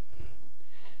here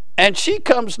and she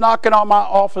comes knocking on my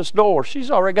office door,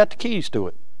 she's already got the keys to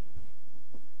it.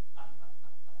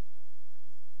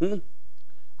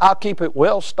 I'll keep it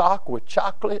well stocked with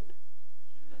chocolate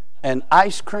and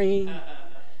ice cream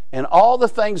and all the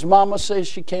things Mama says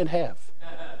she can't have.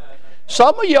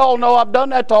 Some of y'all know I've done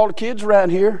that to all the kids around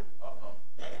here.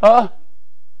 And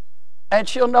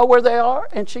she'll know where they are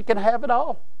and she can have it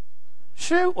all.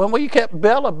 Shoot, when we kept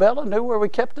Bella knew where we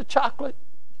kept the chocolate.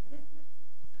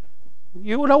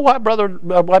 You know why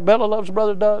Bella loves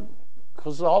Brother Doug?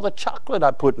 Because of all the chocolate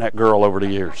I put in that girl over the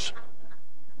years.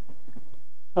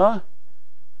 Ella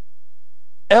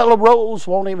Rose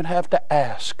won't even have to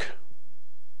ask.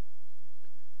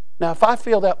 Now, if I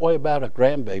feel that way about a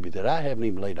grandbaby that I haven't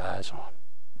even laid eyes on,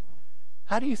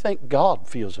 how do you think God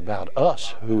feels about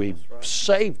us, who He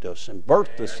saved us and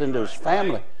birthed us into His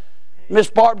family? Miss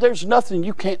Barb, there's nothing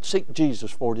you can't seek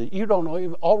Jesus for that you don't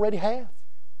even already have.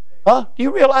 Do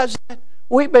you realize that?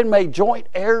 We've been made joint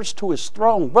heirs to His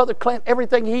throne. Brother Clint,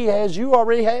 everything He has, you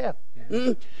already have.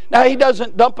 Now, He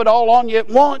doesn't dump it all on you at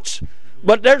once,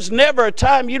 but there's never a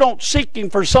time you don't seek Him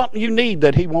for something you need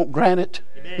that He won't grant it.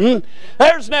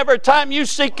 There's never a time you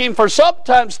seek Him for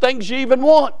sometimes things you even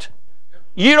want.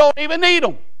 You don't even need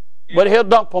them, but He'll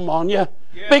dump them on you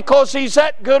because He's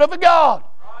that good of a God.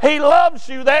 He loves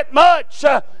you that much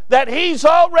that He's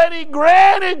already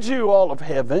granted you all of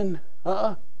heaven.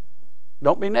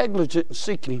 Don't be negligent in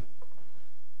seeking Him.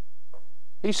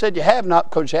 He said you have not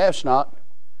because you ask not.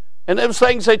 And those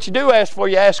things that you do ask for,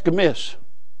 you ask amiss.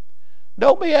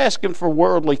 Don't be asking for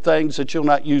worldly things that you'll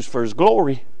not use for His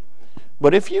glory.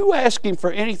 But if you ask Him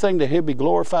for anything that He'll be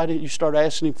glorified in, you start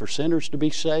asking Him for sinners to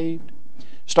be saved.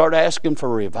 Start asking for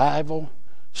revival.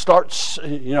 Start,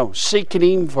 seeking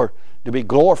Him to be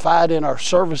glorified in our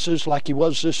services like He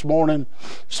was this morning.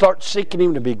 Start seeking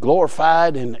Him to be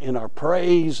glorified in our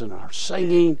praise and our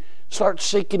singing. Start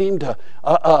seeking Him to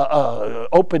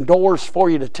open doors for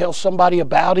you to tell somebody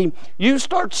about Him. You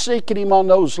start seeking Him on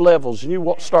those levels and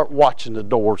you start watching the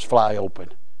doors fly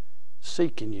open.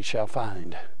 Seek and you shall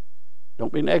find.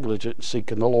 Don't be negligent in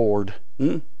seeking the Lord.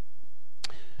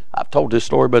 I've told this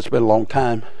story, but it's been a long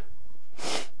time.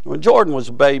 When Jordan was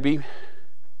a baby,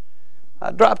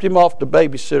 I dropped him off to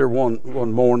babysitter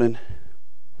one morning,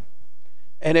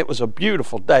 and it was a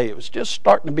beautiful day. It was just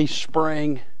starting to be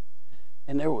spring,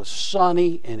 and it was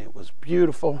sunny, and it was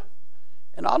beautiful.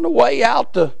 And on the way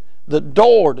out the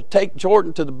door to take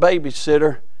Jordan to the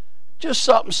babysitter, just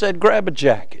something said, grab a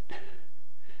jacket.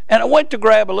 And I went to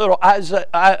grab a little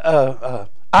Izod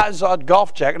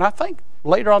golf jacket, and I think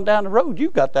later on down the road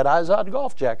you got that Izod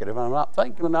golf jacket, if I'm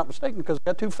not mistaken, because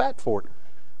I got too fat for it.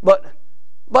 But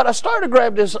I started to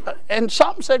grab this, and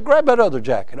something said, grab that other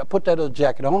jacket. I put that other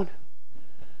jacket on,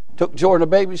 took Jordan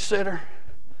to babysitter.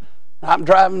 I'm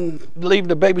leaving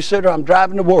the babysitter, I'm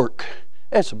driving to work.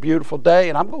 It's a beautiful day,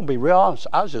 and I'm going to be real honest,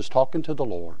 I was just talking to the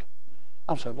Lord.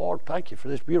 I said, Lord, thank you for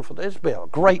this beautiful day. It's been a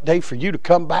great day for you to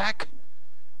come back.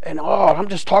 And I'm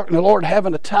just talking to the Lord,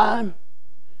 having a time.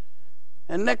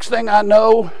 And next thing I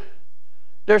know,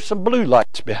 there's some blue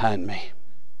lights behind me.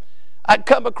 I'd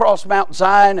come across Mount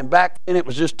Zion, and back then it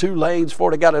was just 2 lanes before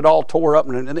they got it all tore up.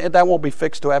 And that won't be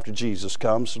fixed till after Jesus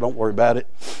comes, so don't worry about it.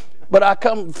 But I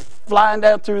come flying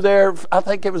down through there. I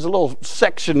think it was a little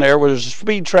section there where there's a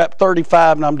speed trap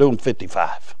 35, and I'm doing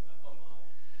 55.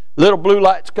 Little blue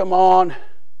lights come on,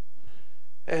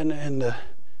 and the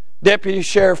deputy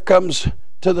sheriff comes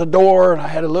to the door, and I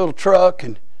had a little truck,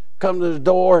 and come to the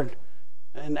door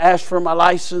and asked for my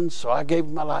license, so I gave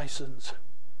him my license.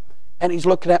 And he's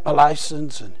looking at my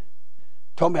license and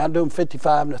told me I'm doing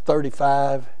 55 and a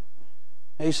 35.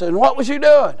 And he said, what was you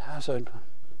doing? I said,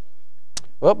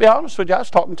 Well, to be honest with you, I was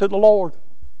talking to the Lord.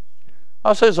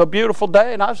 I said, it's a beautiful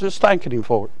day, and I was just thanking Him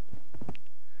for it.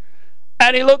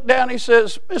 And he looked down, he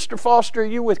says, Mr. Foster, are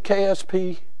you with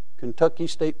KSP, Kentucky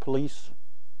State Police?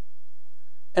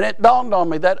 And it dawned on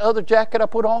me, that other jacket I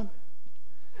put on,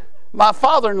 my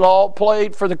father-in-law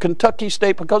played for the Kentucky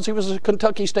State, because he was a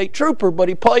Kentucky State trooper, but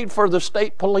he played for the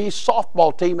state police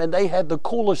softball team, and they had the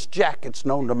coolest jackets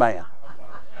known to man.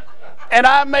 And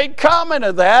I made comment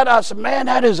of that. I said, man,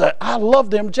 I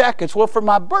love them jackets. Well, for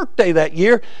my birthday that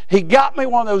year, he got me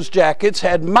one of those jackets,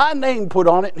 had my name put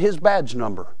on it and his badge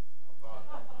number.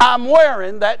 I'm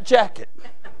wearing that jacket.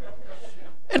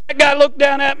 And that guy looked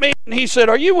down at me and he said,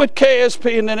 are you with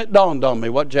KSP? And then it dawned on me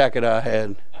what jacket I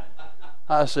had.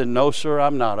 I said, no, sir,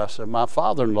 I'm not. I said, my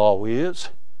father-in-law is.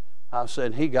 I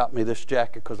said, he got me this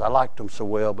jacket because I liked him so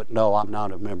well, but no, I'm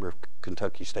not a member of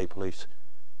Kentucky State Police.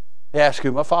 He asked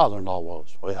who my father-in-law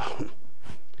was. Well,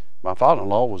 my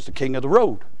father-in-law was the king of the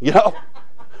road, you know.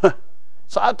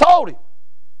 So I told him.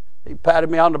 He patted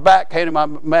me on the back, handed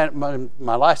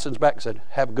my license back and said,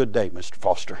 have a good day, Mr.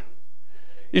 Foster.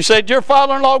 You said, your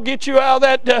father-in-law get you out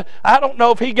of that? I don't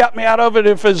know if he got me out of it,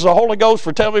 if it's the Holy Ghost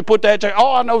for telling me to put that jacket.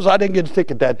 All I know is I didn't get a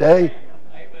ticket that day.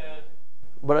 Amen.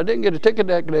 But I didn't get a ticket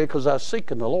that day because I was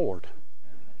seeking the Lord.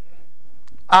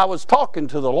 I was talking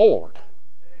to the Lord.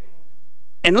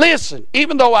 And listen,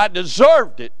 even though I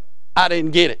deserved it, I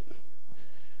didn't get it.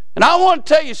 And I want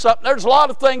to tell you something. There's a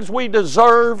lot of things we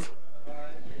deserve.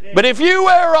 But if you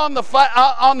err on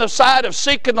the side of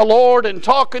seeking the Lord and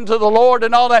talking to the Lord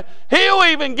and all that, He'll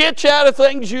even get you out of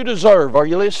things you deserve. Are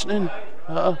you listening?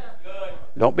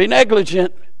 Don't be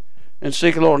negligent in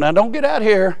seeking the Lord. Now, don't get out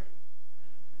here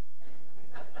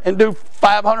and do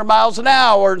 500 miles an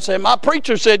hour and say, my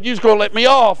preacher said you was going to let me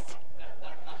off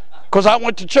because I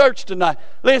went to church tonight.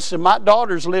 Listen, my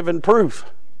daughter's living proof.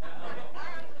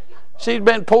 She's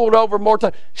been pulled over more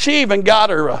times. She even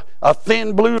got her a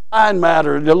thin blue line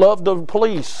matter, the love the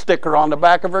police sticker on the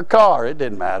back of her car. It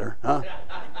didn't matter. Huh?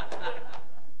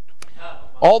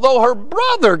 Although her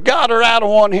brother got her out of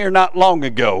one here not long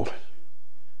ago.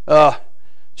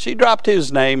 She dropped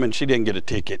his name and she didn't get a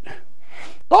ticket. As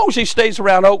long as she stays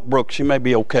around Oak Brook, she may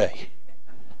be okay.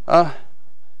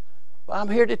 I'm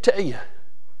here to tell you,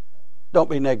 don't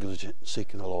be negligent in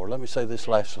seeking the Lord. Let me say this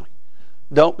lastly.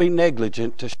 Don't be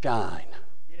negligent to shine.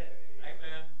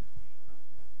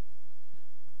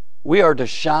 We are to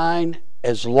shine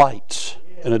as lights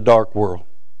in a dark world.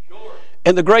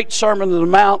 In the great Sermon on the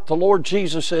Mount, the Lord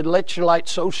Jesus said, let your light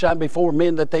so shine before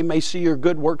men that they may see your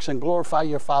good works and glorify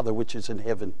your Father which is in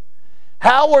heaven.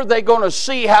 How are they going to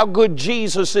see how good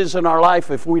Jesus is in our life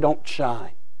if we don't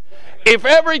shine? If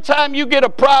every time you get a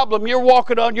problem, you're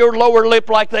walking on your lower lip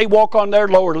like they walk on their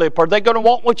lower lip, are they going to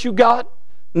want what you got?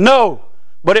 No.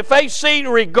 But if they see,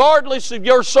 regardless of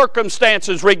your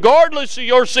circumstances, regardless of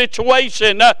your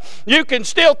situation, you can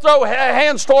still throw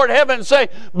hands toward heaven and say,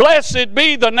 blessed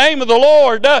be the name of the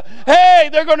Lord. Hey,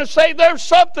 they're going to say there's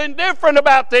something different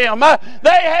about them.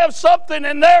 They have something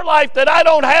in their life that I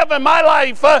don't have in my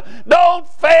life. Don't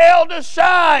fail to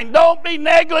shine. Don't be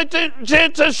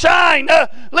negligent to shine.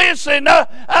 Listen,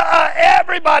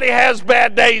 everybody has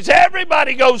bad days.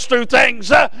 Everybody goes through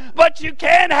things. But you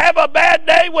can't have a bad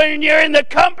day when you're in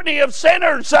the company of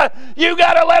sinners. You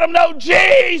got to let them know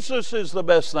Jesus is the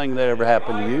best thing that ever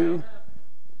happened to you.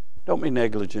 Don't be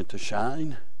negligent to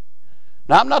shine.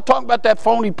 Now, I'm not talking about that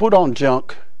phony put on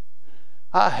junk.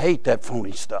 I hate that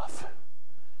phony stuff.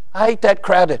 I hate that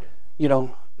crowd that,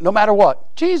 no matter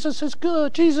what, Jesus is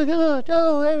good, Jesus is good.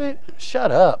 Oh,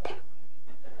 shut up.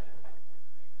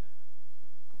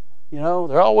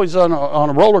 They're always on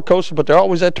a roller coaster, but they're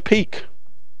always at the peak.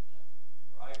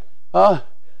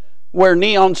 Wear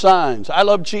neon signs. I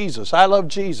love Jesus. I love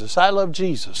Jesus. I love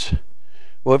Jesus.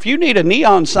 Well, if you need a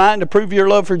neon sign to prove your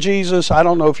love for Jesus, I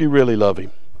don't know if you really love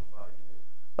Him.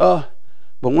 But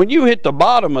when you hit the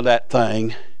bottom of that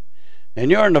thing and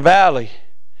you're in the valley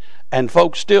and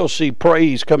folks still see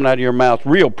praise coming out of your mouth,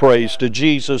 real praise to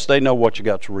Jesus, they know what you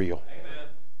got's real.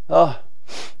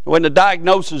 When the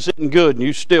diagnosis isn't good and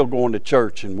you're still going to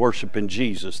church and worshiping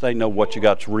Jesus, they know what you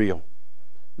got's real.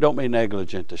 Don't be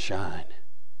negligent to shine.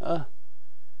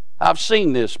 I've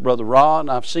seen this, Brother Ron.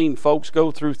 I've seen folks go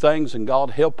through things and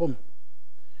God help them.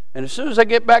 And as soon as they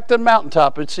get back to the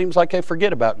mountaintop, it seems like they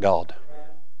forget about God.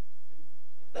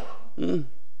 They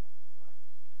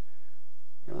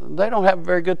don't have a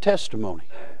very good testimony.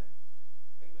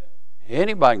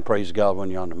 Anybody can praise God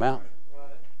when you're on the mountain.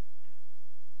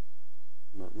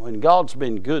 But when God's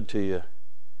been good to you,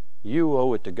 you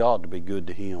owe it to God to be good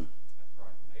to Him.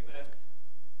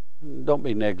 Don't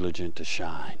be negligent to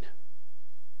shine.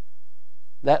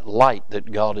 That light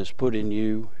that God has put in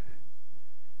you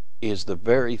is the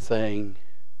very thing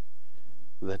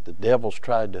that the devil's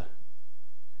tried to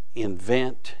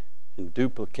invent and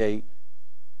duplicate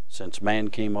since man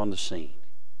came on the scene.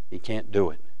 He can't do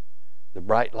it. The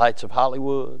bright lights of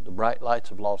Hollywood, the bright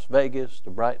lights of Las Vegas,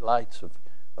 the bright lights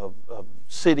of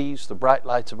cities, the bright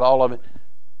lights of all of it,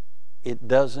 it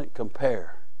doesn't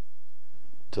compare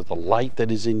to the light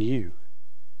that is in you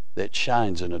that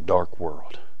shines in a dark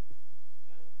world.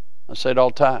 I say it all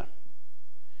the time.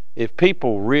 If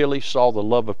people really saw the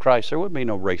love of Christ, there would be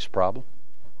no race problem.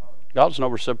 God's no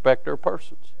respecter of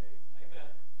persons.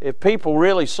 If people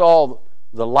really saw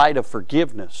the light of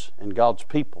forgiveness in God's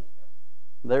people,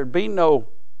 there'd be no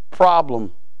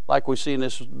problem like we see in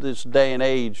this day and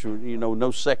age, you know,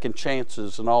 no second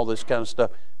chances and all this kind of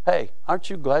stuff. Hey, aren't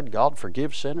you glad God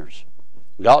forgives sinners?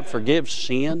 God forgives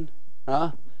sin.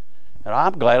 Huh? And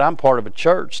I'm glad I'm part of a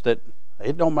church that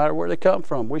it don't matter where they come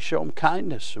from. We show them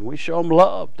kindness and we show them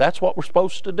love. That's what we're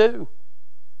supposed to do.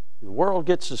 The world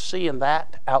gets to seeing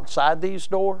that outside these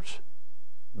doors,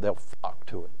 they'll flock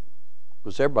to it.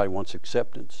 Because everybody wants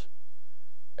acceptance.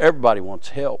 Everybody wants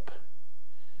help.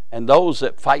 And those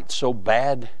that fight so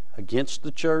bad against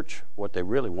the church, what they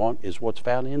really want is what's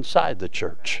found inside the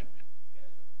church.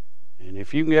 And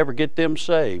if you can ever get them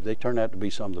saved, they turn out to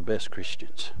be some of the best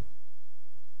Christians.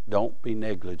 Don't be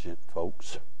negligent,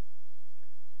 folks.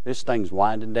 This thing's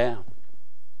winding down.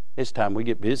 It's time we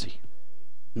get busy.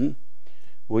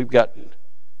 We've got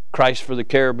Christ for the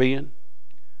Caribbean.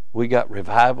 We got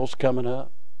revivals coming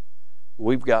up.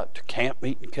 We've got camp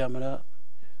meeting coming up.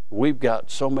 We've got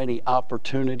so many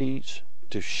opportunities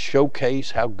to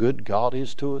showcase how good God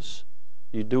is to us.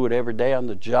 You do it every day on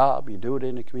the job. You do it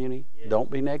in the community. Don't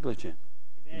be negligent.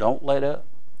 Don't let up.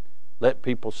 Let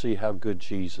people see how good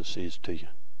Jesus is to you.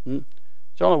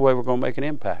 It's the only way we're going to make an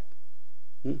impact.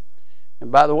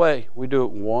 And by the way, we do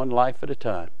it one life at a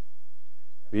time.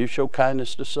 If you show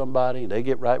kindness to somebody, they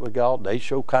get right with God, they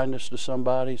show kindness to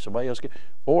somebody else get,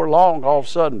 before long, all of a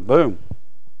sudden, boom,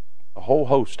 a whole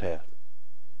host has.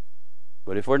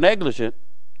 But if we're negligent,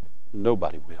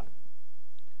 nobody will.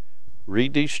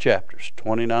 Read these chapters,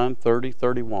 29, 30,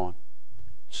 31.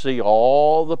 See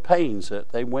all the pains that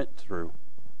they went through,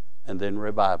 and then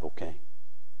revival came.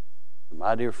 And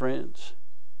my dear friends,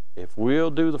 if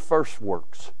we'll do the first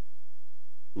works,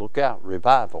 look out,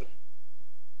 revival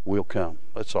will come.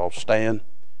 Let's all stand.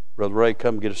 Brother Ray,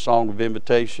 come get a song of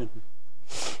invitation.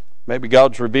 Maybe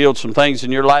God's revealed some things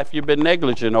in your life you've been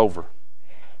negligent over.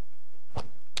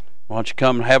 Why don't you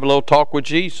come and have a little talk with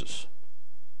Jesus?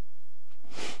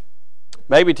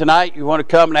 Maybe tonight you want to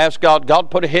come and ask God,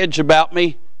 God, put a hedge about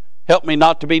me. Help me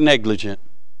not to be negligent.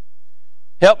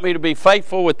 Help me to be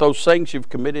faithful with those things you've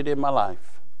committed in my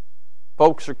life.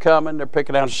 Folks are coming. They're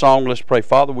picking out a song. Let's pray.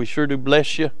 Father, we sure do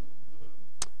bless you.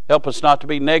 Help us not to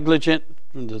be negligent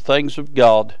in the things of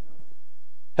God.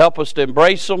 Help us to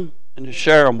embrace them and to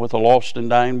share them with a lost and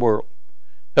dying world.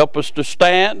 Help us to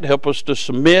stand. Help us to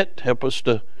submit. Help us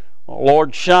to,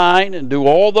 Lord, shine and do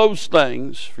all those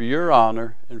things for your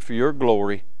honor and for your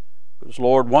glory. Because,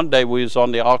 Lord, one day we was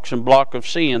on the auction block of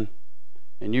sin,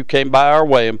 and you came by our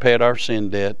way and paid our sin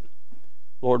debt.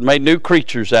 Lord, made new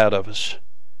creatures out of us.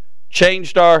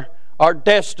 Changed our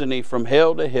destiny from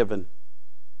hell to heaven.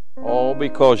 All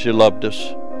because you loved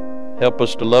us. Help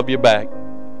us to love you back.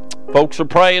 Folks are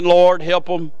praying, Lord, help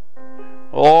them.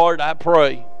 Lord, I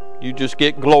pray you just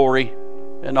get glory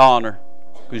and honor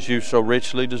because you so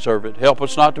richly deserve it. Help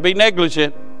us not to be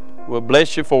negligent. We'll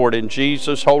bless you for it. In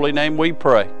Jesus' holy name we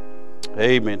pray.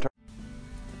 Amen.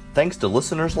 Thanks to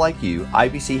listeners like you,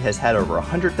 IBC has had over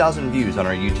 100,000 views on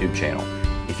our YouTube channel.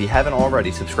 If you haven't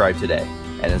already, subscribe today.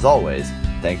 And as always,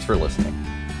 thanks for listening.